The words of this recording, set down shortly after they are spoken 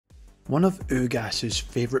One of Ugas's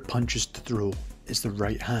favourite punches to throw is the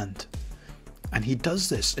right hand, and he does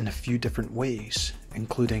this in a few different ways,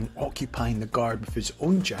 including occupying the guard with his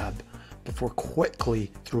own jab before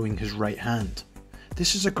quickly throwing his right hand.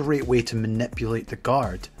 This is a great way to manipulate the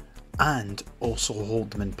guard and also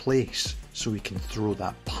hold them in place so he can throw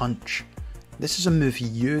that punch. This is a move he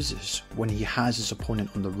uses when he has his opponent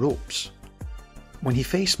on the ropes. When he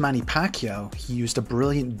faced Manny Pacquiao, he used a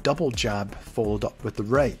brilliant double jab followed up with the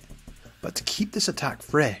right. But to keep this attack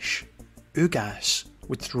fresh, Ugas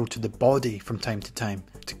would throw to the body from time to time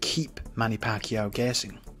to keep Manny Pacquiao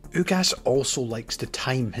guessing. Ugas also likes to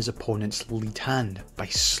time his opponent's lead hand by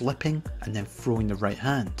slipping and then throwing the right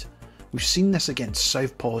hand. We've seen this against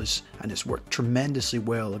southpaws, and it's worked tremendously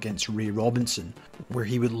well against Ray Robinson, where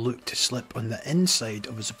he would look to slip on the inside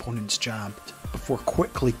of his opponent's jab before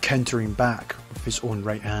quickly countering back with his own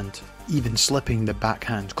right hand, even slipping the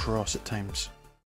backhand cross at times.